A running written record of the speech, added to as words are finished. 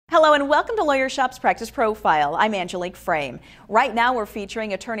Hello and welcome to Lawyer Shop's Practice Profile. I'm Angelique Frame. Right now we're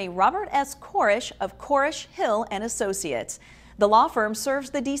featuring attorney Robert S. Corish of Corish, Hill & Associates. The law firm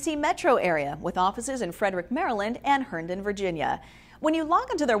serves the D.C. metro area with offices in Frederick, Maryland and Herndon, Virginia. When you log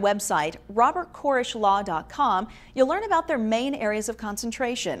into their website, robertcorishlaw.com, you'll learn about their main areas of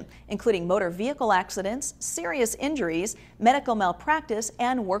concentration, including motor vehicle accidents, serious injuries, medical malpractice,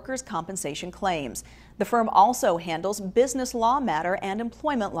 and workers' compensation claims. The firm also handles business law matter and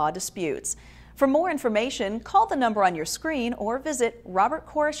employment law disputes. For more information, call the number on your screen or visit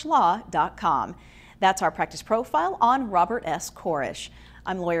robertcorishlaw.com. That's our practice profile on Robert S. Corish.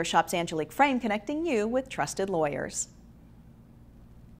 I'm Lawyer Shop's Angelique Frame, connecting you with trusted lawyers.